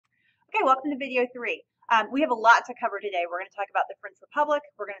Okay, welcome to video 3. We have a lot to cover today. We're going to talk about the French Republic,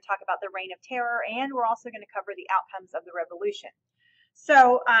 we're going to talk about the Reign of Terror, and we're also going to cover the outcomes of the revolution.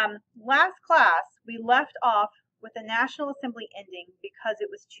 So last class, we left off with the National Assembly ending because it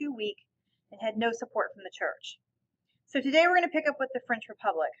was too weak and had no support from the church. So today we're going to pick up with the French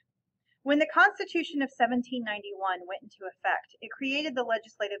Republic. When the Constitution of 1791 went into effect, it created the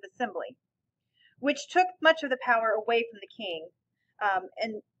Legislative Assembly, which took much of the power away from the king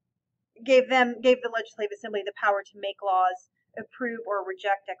and gave the Legislative Assembly the power to make laws, approve or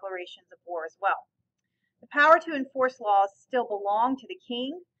reject declarations of war as well. The power to enforce laws still belonged to the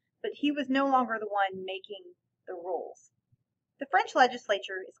king, but he was no longer the one making the rules. The French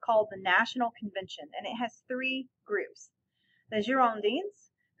legislature is called the National Convention, and it has three groups. The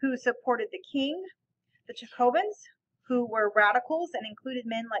Girondins, who supported the king, the Jacobins, who were radicals and included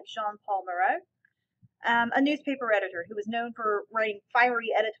men like Jean-Paul Marat, a newspaper editor who was known for writing fiery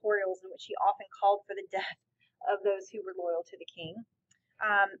editorials in which he often called for the death of those who were loyal to the king,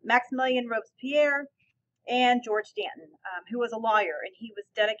 Maximilien Robespierre, and George Danton, who was a lawyer, and he was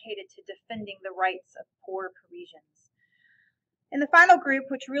dedicated to defending the rights of poor Parisians. And the final group,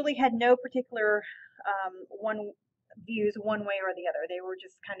 which really had no particular views one way or the other, they were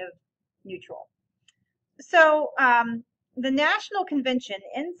just kind of neutral. So the National Convention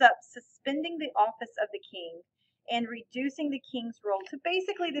ends up suspending the office of the king and reducing the king's role to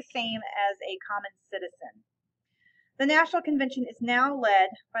basically the same as a common citizen. The National Convention is now led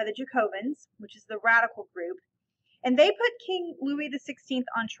by the Jacobins, which is the radical group, and they put King Louis XVI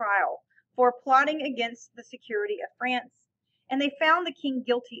on trial for plotting against the security of France, and they found the king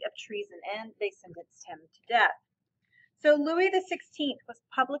guilty of treason, and they sentenced him to death. So Louis XVI was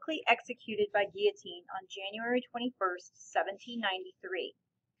publicly executed by guillotine on January 21st, 1793.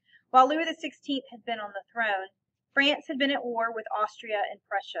 While Louis XVI had been on the throne, France had been at war with Austria and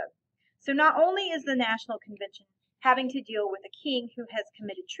Prussia. So not only is the National Convention having to deal with a king who has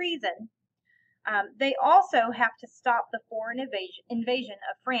committed treason, they also have to stop the foreign invasion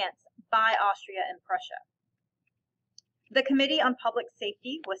of France by Austria and Prussia. The Committee on Public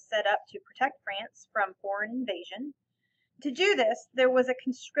Safety was set up to protect France from foreign invasion. To do this, there was a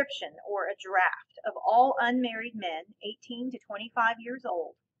conscription, or a draft, of all unmarried men 18 to 25 years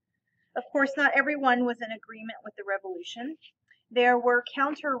old. Of course, not everyone was in agreement with the revolution. There were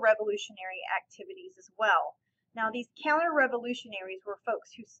counter-revolutionary activities as well. Now, these counter-revolutionaries were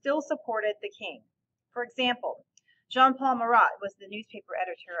folks who still supported the king. For example, Jean-Paul Marat was the newspaper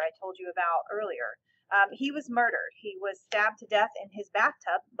editor I told you about earlier. He was murdered. He was stabbed to death in his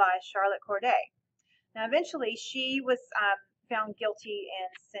bathtub by Charlotte Corday. Now, eventually, she was found guilty and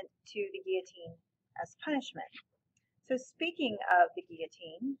sent to the guillotine as punishment. So speaking of the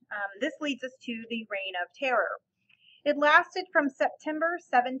guillotine, this leads us to the Reign of Terror. It lasted from September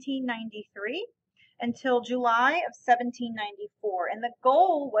 1793 until July of 1794, and the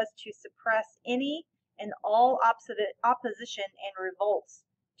goal was to suppress any and all opposition and revolts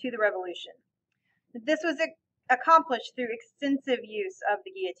to the revolution. This was accomplished through extensive use of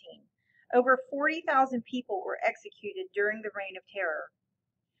the guillotine. Over 40,000 people were executed during the Reign of Terror.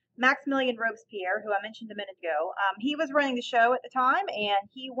 Maximilien Robespierre, who I mentioned a minute ago, he was running the show at the time, and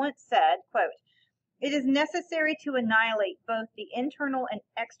he once said, quote, "It is necessary to annihilate both the internal and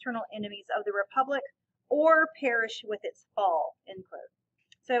external enemies of the Republic or perish with its fall," end quote.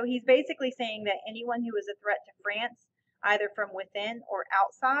 So he's basically saying that anyone who is a threat to France, either from within or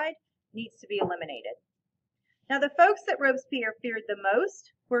outside, needs to be eliminated. Now, the folks that Robespierre feared the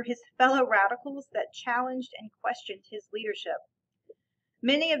most were his fellow radicals that challenged and questioned his leadership.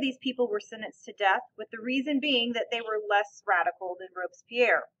 Many of these people were sentenced to death, with the reason being that they were less radical than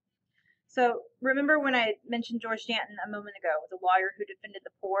Robespierre. So remember when I mentioned George Danton a moment ago, the lawyer who defended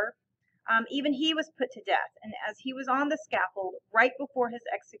the poor? Even he was put to death, and as he was on the scaffold right before his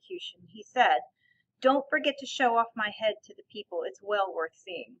execution, he said, "Don't forget to show off my head to the people. It's well worth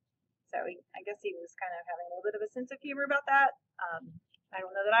seeing." So I guess he was kind of having a little bit of a sense of humor about that. I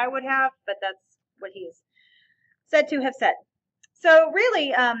don't know that I would have, but that's what he is said to have said. So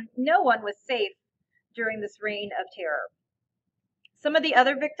really, no one was safe during this Reign of Terror. Some of the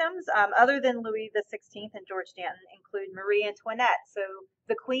other victims, other than Louis XVI and George Danton, include Marie Antoinette. So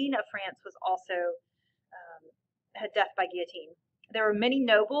the Queen of France was also had death by guillotine. There were many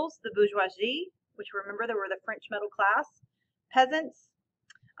nobles, the bourgeoisie, which remember there were the French middle class, peasants.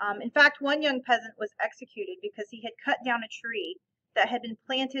 In fact, one young peasant was executed because he had cut down a tree that had been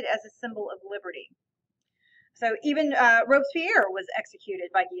planted as a symbol of liberty. So even Robespierre was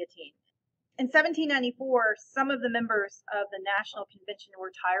executed by guillotine. In 1794, some of the members of the National Convention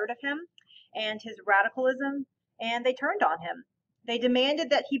were tired of him and his radicalism, and they turned on him. They demanded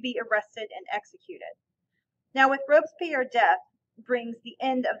that he be arrested and executed. Now, with Robespierre's death brings the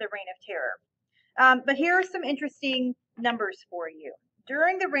end of the Reign of Terror. But here are some interesting numbers for you.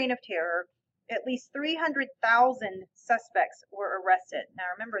 During the Reign of Terror, at least 300,000 suspects were arrested. Now,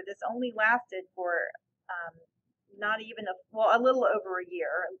 remember, this only lasted for not even a little over a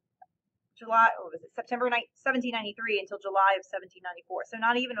year. September 1793 until July of 1794. So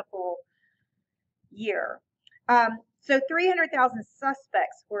not even a full year. So 300,000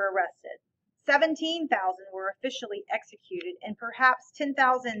 suspects were arrested. 17,000 were officially executed, and perhaps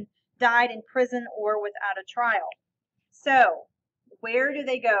 10,000 died in prison or without a trial. So where do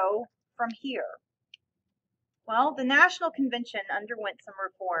they go from here? Well, the National Convention underwent some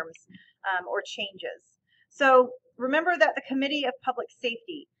reforms or changes. So remember that the Committee of Public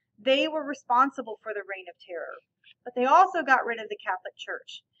Safety, they were responsible for the Reign of Terror, but they also got rid of the Catholic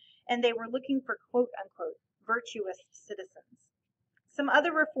Church, and they were looking for quote-unquote virtuous citizens. Some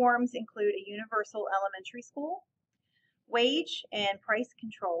other reforms include a universal elementary school, wage and price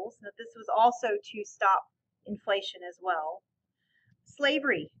controls. Now, this was also to stop inflation as well.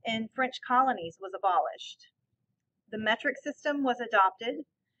 Slavery in French colonies was abolished. The metric system was adopted,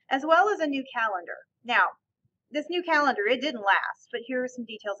 as well as a new calendar. Now, this new calendar, it didn't last, but here are some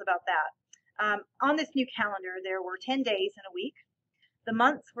details about that. On this new calendar, there were 10 days in a week. The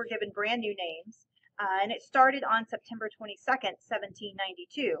months were given brand new names, and it started on September 22nd,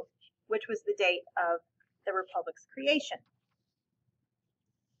 1792, which was the date of the Republic's creation.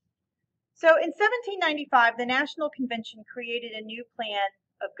 So in 1795, the National Convention created a new plan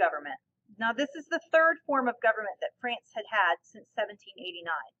of government. Now, this is the third form of government that France had had since 1789.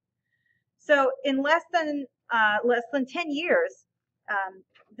 So in less than 10 years,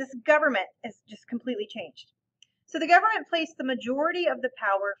 this government has just completely changed. So the government placed the majority of the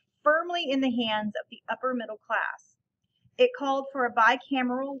power firmly in the hands of the upper middle class. It called for a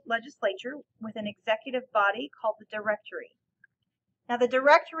bicameral legislature with an executive body called the Directory. Now, the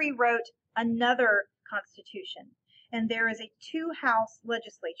Directory wrote another constitution, and there is a two-house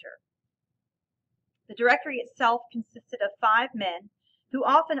legislature. The Directory itself consisted of 5 men who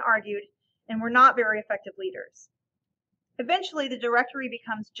often argued and were not very effective leaders. Eventually, the Directory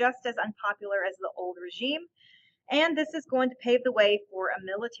becomes just as unpopular as the old regime, and this is going to pave the way for a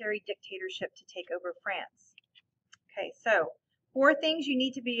military dictatorship to take over France. Okay, so 4 things you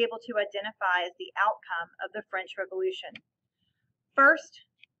need to be able to identify as the outcome of the French Revolution. First,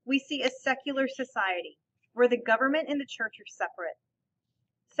 we see a secular society where the government and the church are separate.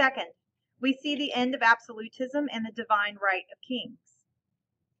 Second, we see the end of absolutism and the divine right of kings.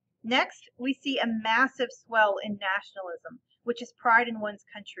 Next, we see a massive swell in nationalism, which is pride in one's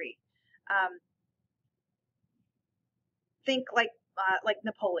country. Think like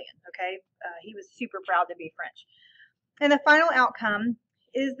Napoleon, okay? He was super proud to be French. And the final outcome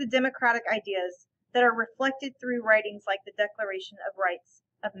is the democratic ideas that are reflected through writings like the Declaration of Rights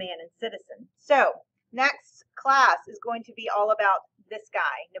of Man and Citizen. So, next class is going to be all about this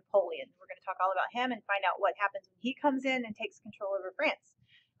guy, Napoleon. We're going to talk all about him and find out what happens when he comes in and takes control over France.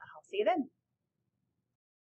 I'll see you then.